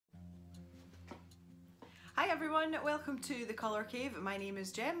Hi everyone, welcome to the Colour Cave. My name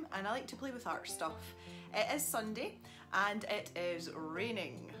is Jem and I like to play with art stuff. It is Sunday and it is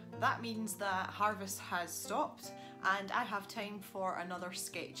raining. That means that harvest has stopped and I have time for another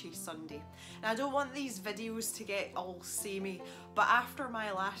sketchy Sunday. Now I don't want these videos to get all samey, but after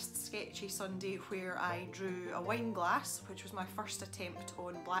my last sketchy Sunday where I drew a wine glass, which was my first attempt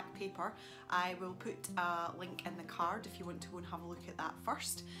on black paper, I will put a link in the card if you want to go and have a look at that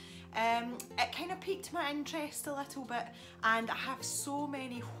first. It kind of piqued my interest a little bit, and I have so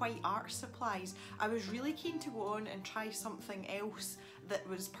many white art supplies. I was really keen to go on and try something else that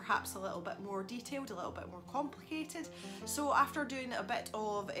was perhaps a little bit more detailed, a little bit more complicated. So after doing a bit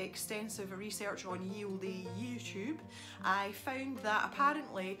of extensive research on Yieldy YouTube, I found that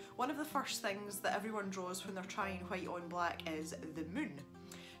apparently one of the first things that everyone draws when they're trying white on black is the moon.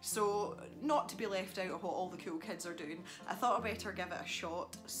 So, not to be left out of what all the cool kids are doing, I thought I'd better give it a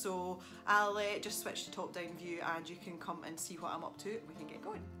shot. So I'll just switch to top-down view and you can come and see what I'm up to and we can get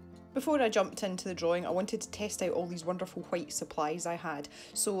going. Before I jumped into the drawing, I wanted to test out all these wonderful white supplies I had.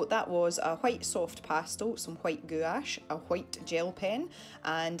 So that was a white soft pastel, some white gouache, a white gel pen,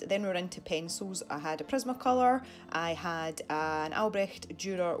 and then we're into pencils. I had a Prismacolor, I had an Albrecht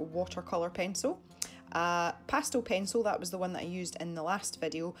Dürer watercolour pencil, pastel pencil, that was the one that I used in the last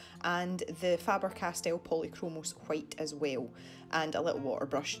video, and the Faber-Castell Polychromos white as well, and a little water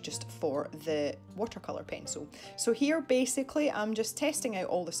brush just for the watercolour pencil. So here basically I'm just testing out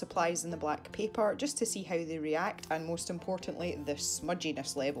all the supplies in the black paper just to see how they react, and most importantly the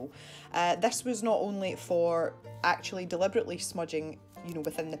smudginess level. This was not only for actually deliberately smudging, you know,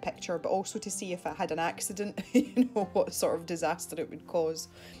 within the picture, but also to see if it had an accident, you know, what sort of disaster it would cause.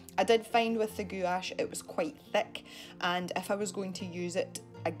 I did find with the gouache it was quite thick, and if I was going to use it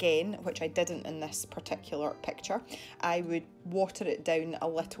again, which I didn't in this particular picture, I would water it down a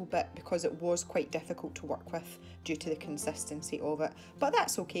little bit because it was quite difficult to work with due to the consistency of it. But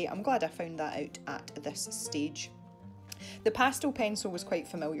that's okay, I'm glad I found that out at this stage. The pastel pencil was quite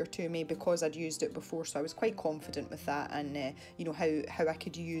familiar to me because I'd used it before, so I was quite confident with that, and you know, how I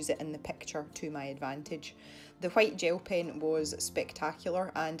could use it in the picture to my advantage. The white gel pen was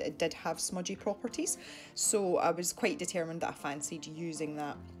spectacular and it did have smudgy properties, so I was quite determined that I fancied using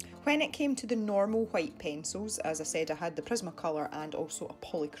that. When it came to the normal white pencils, as I said, I had the Prismacolor and also a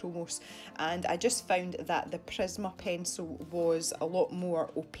Polychromos, and I just found that the Prisma pencil was a lot more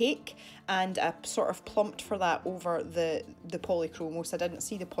opaque, and I sort of plumped for that over the Polychromos. I didn't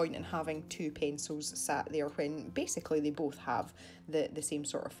see the point in having two pencils sat there when basically they both have the same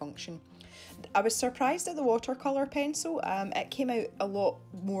sort of function. I was surprised at the watercolour pencil. It came out a lot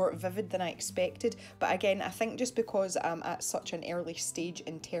more vivid than I expected, but again I think just because I'm at such an early stage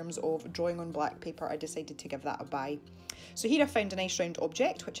in terms of drawing on black paper, I decided to give that a buy. So here I found a nice round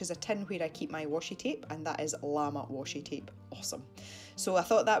object, which is a tin where I keep my washi tape, and that is Llama washi tape. Awesome. So I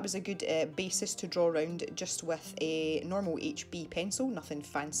thought that was a good basis to draw around just with a normal HB pencil, nothing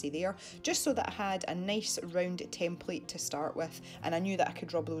fancy there, just so that I had a nice round template to start with, and I knew that I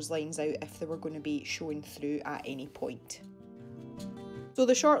could rub those lines out if they were going to be showing through at any point. So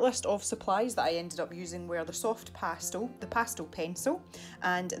the short list of supplies that I ended up using were the soft pastel, the pastel pencil,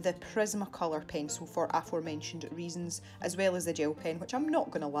 and the Prismacolor pencil for aforementioned reasons, as well as the gel pen, which I'm not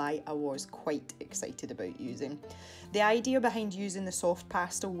going to lie, I was quite excited about using. The idea behind using the soft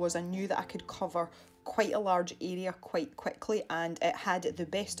pastel was I knew that I could cover quite a large area quite quickly, and it had the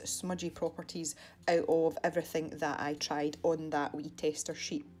best smudgy properties out of everything that I tried on that wee tester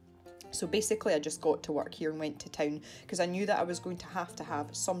sheet. So basically I just got to work here and went to town because I knew that I was going to have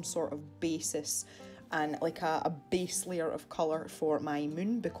some sort of basis and like a base layer of colour for my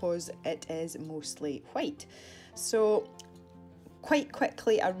moon because it is mostly white. So quite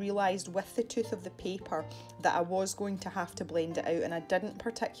quickly I realised with the tooth of the paper that I was going to have to blend it out, and I didn't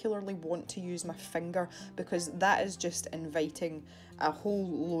particularly want to use my finger because that is just inviting a whole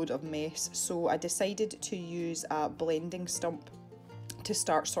load of mess. So I decided to use a blending stump to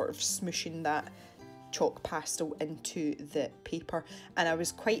start sort of smooshing that chalk pastel into the paper, and I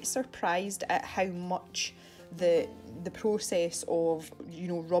was quite surprised at how much the process of, you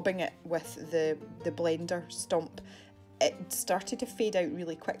know, rubbing it with the blender stump, it started to fade out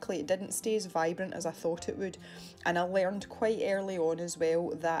really quickly. It didn't stay as vibrant as I thought it would, and I learned quite early on as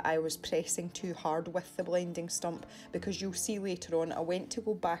well that I was pressing too hard with the blending stump, because you'll see later on I went to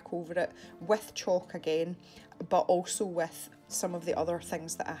go back over it with chalk again, but also with some of the other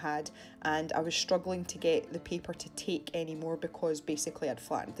things that I had, and I was struggling to get the paper to take anymore because basically I'd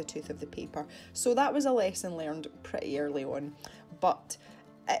flattened the tooth of the paper. So that was a lesson learned pretty early on, but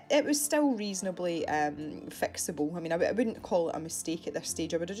it was still reasonably fixable. I mean, I wouldn't call it a mistake at this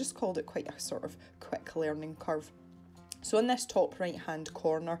stage. I would have just called it quite a sort of quick learning curve. So in this top right hand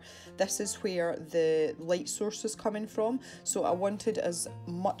corner, this is where the light source is coming from. So I wanted as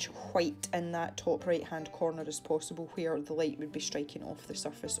much white in that top right hand corner as possible where the light would be striking off the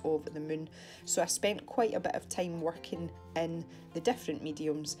surface of the moon. So I spent quite a bit of time working in the different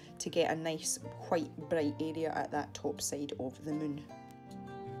mediums to get a nice white bright area at that top side of the moon.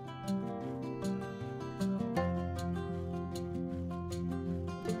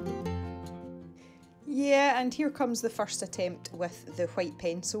 Yeah, and here comes the first attempt with the white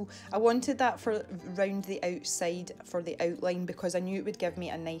pencil. I wanted that for round the outside for the outline because I knew it would give me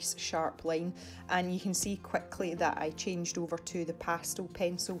a nice sharp line, and you can see quickly that I changed over to the pastel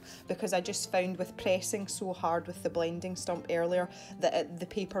pencil because I just found with pressing so hard with the blending stump earlier that the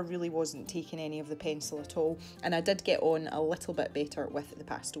paper really wasn't taking any of the pencil at all, and I did get on a little bit better with the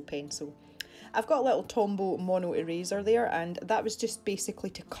pastel pencil. I've got a little Tombow mono eraser there, and that was just basically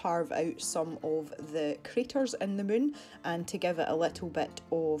to carve out some of the craters in the moon and to give it a little bit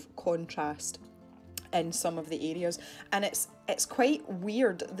of contrast in some of the areas. And it's quite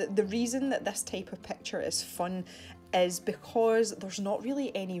weird. The reason that this type of picture is fun is because there's not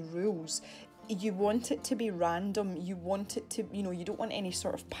really any rules. You want it to be random, you want it to, you know, you don't want any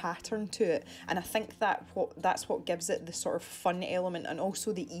sort of pattern to it, and I think that's what gives it the sort of fun element and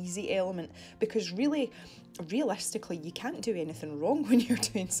also the easy element, because realistically you can't do anything wrong when you're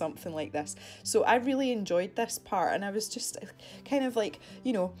doing something like this. So I really enjoyed this part, and I was just kind of like,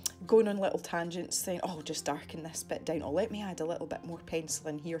 you know, going on little tangents saying, oh, I'll just darken this bit down, or let me add a little bit more pencil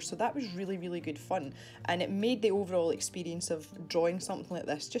in here. So that was really, really good fun, and it made the overall experience of drawing something like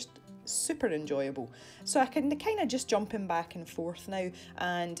this just super enjoyable. So I can kind of just jumping back and forth now,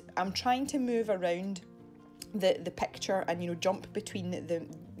 and I'm trying to move around the picture and, you know, jump between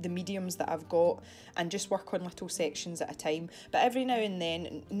the mediums that I've got and just work on little sections at a time. But every now and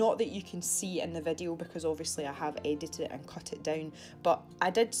then, not that you can see in the video because obviously I have edited it and cut it down, but I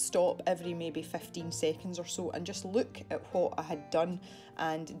did stop every maybe 15 seconds or so and just look at what I had done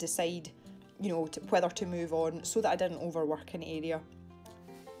and decide, you know, whether to move on so that I didn't overwork an area.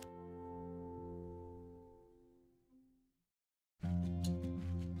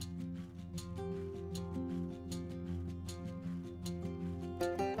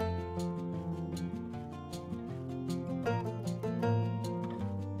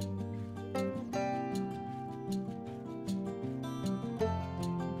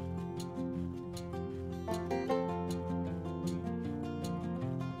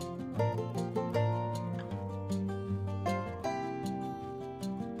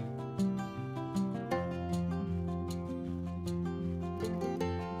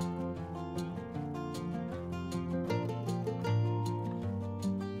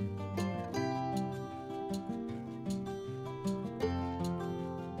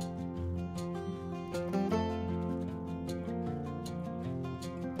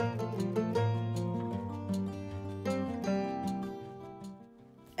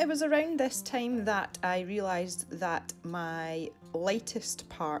 It was around this time that I realised that my lightest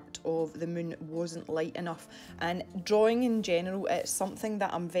part of the moon wasn't light enough, and drawing in general, it's something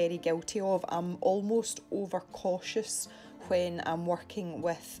that I'm very guilty of. I'm almost overcautious when I'm working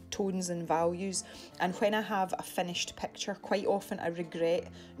with tones and values, and when I have a finished picture, quite often I regret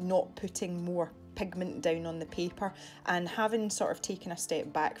not putting more pigment down on the paper. And having sort of taken a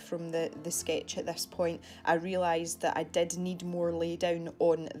step back from the sketch at this point, I realised that I did need more lay down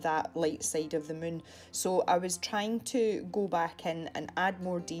on that light side of the moon. So I was trying to go back in and add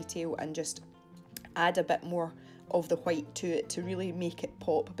more detail and just add a bit more of the white to it to really make it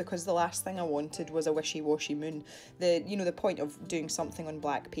pop, because the last thing I wanted was a wishy-washy moon. The point of doing something on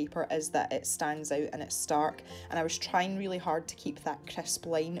black paper is that it stands out and it's stark, and I was trying really hard to keep that crisp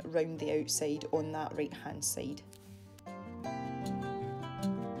line round the outside on that right hand side.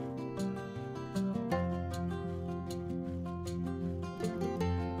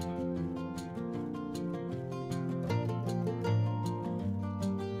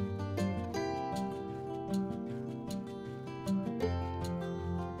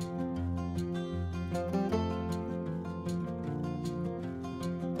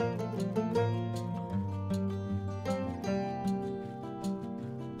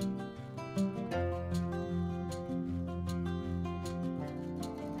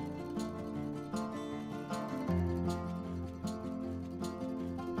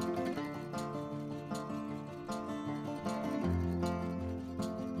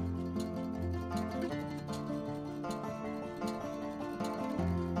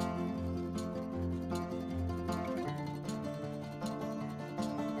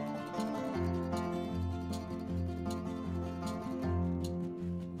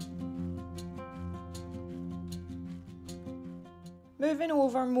 Moving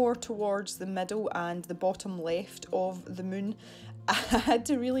over more towards the middle and the bottom left of the moon, I had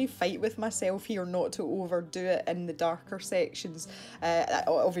to really fight with myself here not to overdo it in the darker sections,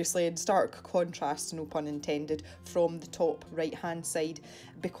 obviously in stark contrast, no pun intended, from the top right hand side,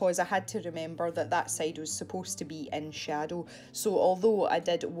 because I had to remember that that side was supposed to be in shadow. So although I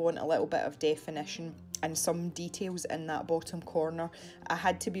did want a little bit of definition and some details in that bottom corner, I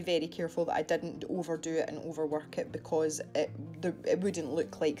had to be very careful that I didn't overdo it and overwork it, because it wouldn't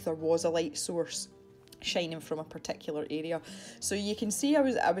look like there was a light source shining from a particular area. So you can see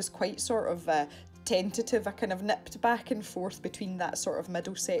I was quite sort of tentative. I kind of nipped back and forth between that sort of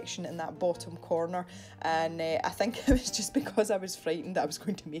middle section and that bottom corner, and I think it was just because I was frightened that I was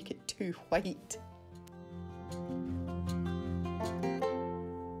going to make it too white.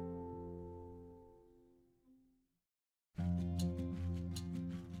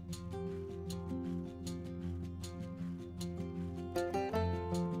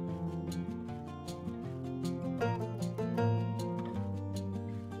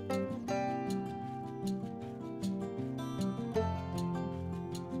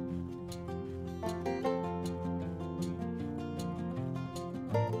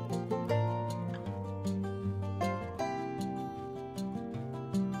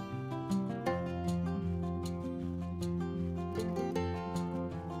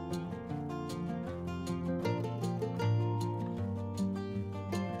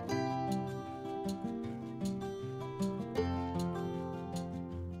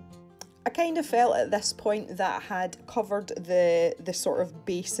 I kind of felt at this point that I had covered the sort of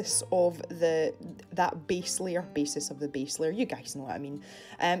basis of that basis of the base layer. You guys know what I mean.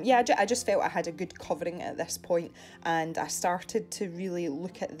 Yeah, I just felt I had a good covering at this point, and I started to really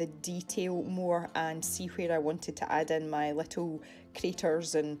look at the detail more and see where I wanted to add in my little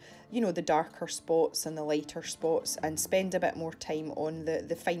craters and, you know, the darker spots and the lighter spots, and spend a bit more time on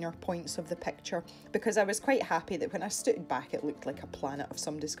the finer points of the picture, because I was quite happy that when I stood back it looked like a planet of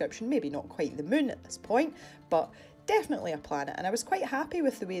some description. Maybe not quite the moon at this point, but definitely a planet, and I was quite happy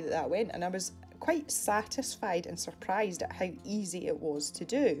with the way that went, and I was quite satisfied and surprised at how easy it was to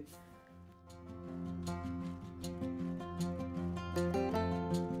do.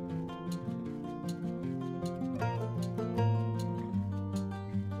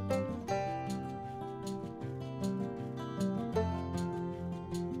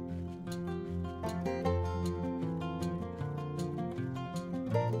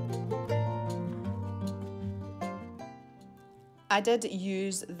 I did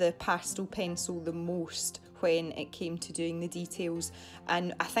use the pastel pencil the most when it came to doing the details,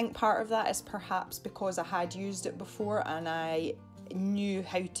 and I think part of that is perhaps because I had used it before and I knew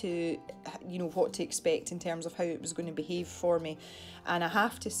how to, you know, what to expect in terms of how it was going to behave for me. And I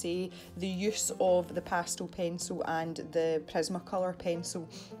have to say the use of the pastel pencil and the Prismacolor pencil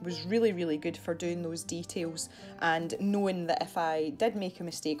was really, really good for doing those details, and knowing that if I did make a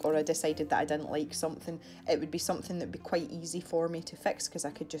mistake or I decided that I didn't like something, it would be something that would be quite easy for me to fix, because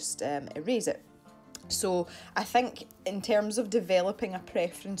I could just erase it. So I think in terms of developing a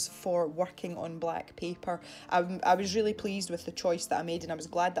preference for working on black paper, I was really pleased with the choice that I made, and I was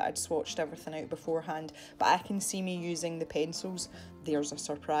glad that I'd swatched everything out beforehand. But I can see me using the pencils. There's a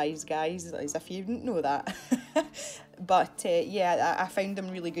surprise, guys, as if you didn't know that. But yeah, I found them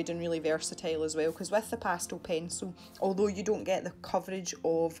really good and really versatile as well, because with the pastel pencil, although you don't get the coverage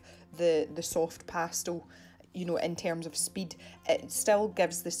of the soft pastel, you know, in terms of speed, it still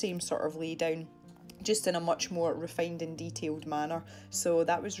gives the same sort of lay down, just in a much more refined and detailed manner. So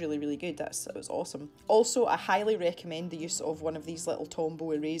that was really, really good. That was awesome. Also, I highly recommend the use of one of these little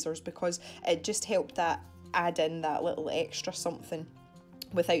Tombow erasers, because it just helped that add in that little extra something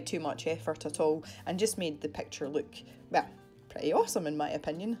without too much effort at all, and just made the picture look, well, pretty awesome in my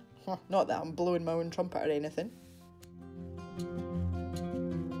opinion. Not that I'm blowing my own trumpet or anything.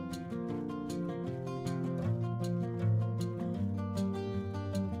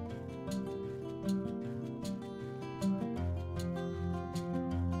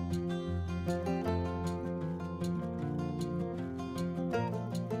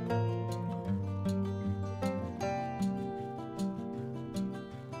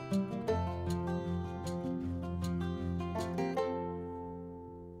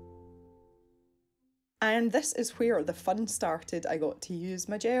 And this is where the fun started. I got to use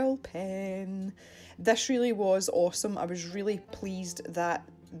my gel pen. This really was awesome. I was really pleased that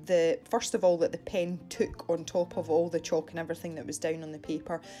first of all, that the pen took on top of all the chalk and everything that was down on the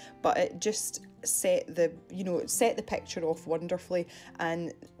paper, but it just set the picture off wonderfully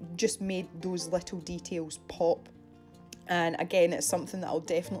and just made those little details pop. And again, it's something that I'll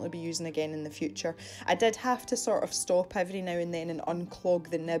definitely be using again in the future. I did have to sort of stop every now and then and unclog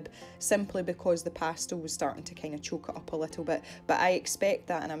the nib, simply because the pastel was starting to kind of choke it up a little bit. But I expect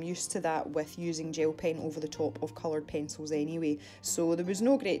that, and I'm used to that with using gel pen over the top of coloured pencils anyway. So there was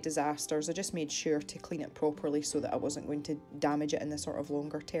no great disasters. I just made sure to clean it properly so that I wasn't going to damage it in the sort of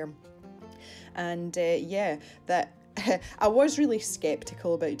longer term. And yeah, that I was really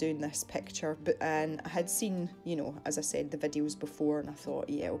skeptical about doing this picture, and I had seen, you know, as I said, the videos before, and I thought,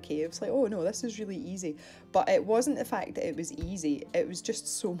 yeah, okay, it was like, oh no, this is really easy. But it wasn't the fact that it was easy, it was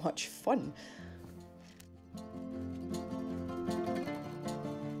just so much fun.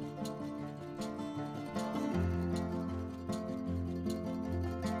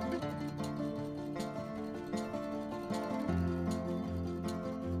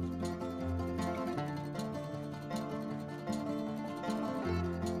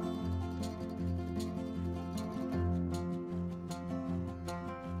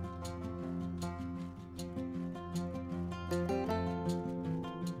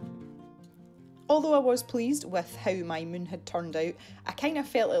 Although I was pleased with how my moon had turned out, I kind of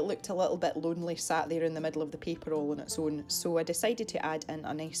felt it looked a little bit lonely sat there in the middle of the paper all on its own, so I decided to add in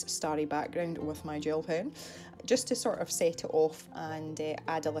a nice starry background with my gel pen, just to sort of set it off and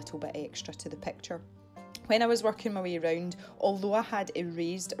add a little bit extra to the picture. When I was working my way around, although I had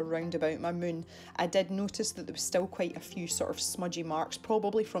erased around about my moon, I did notice that there was still quite a few sort of smudgy marks,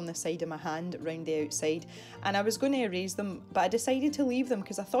 probably from the side of my hand round the outside, and I was going to erase them, but I decided to leave them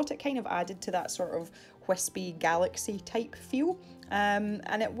because I thought it kind of added to that sort of wispy galaxy type feel.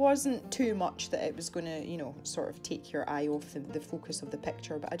 And it wasn't too much that it was going to, you know, sort of take your eye off the focus of the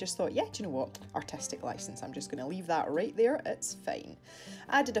picture, but I just thought, yeah, do you know what, artistic license, I'm just going to leave that right there, it's fine.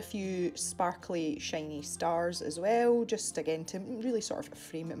 Added a few sparkly shiny stars as well, just again to really sort of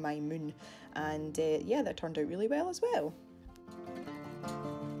frame my moon, and yeah, that turned out really well as well.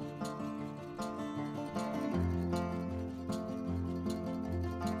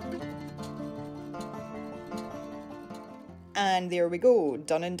 And there we go,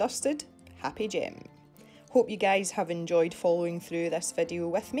 done and dusted, happy gem. Hope you guys have enjoyed following through this video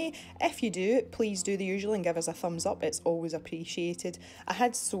with me. If you do, please do the usual and give us a thumbs up, it's always appreciated. I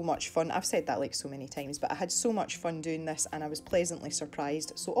had so much fun, I've said that like so many times, but I had so much fun doing this and I was pleasantly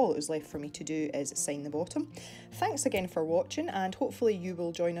surprised, so all that was left for me to do is sign the bottom. Thanks again for watching, and hopefully you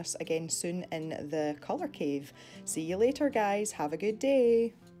will join us again soon in the colour cave. See you later guys, have a good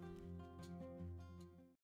day.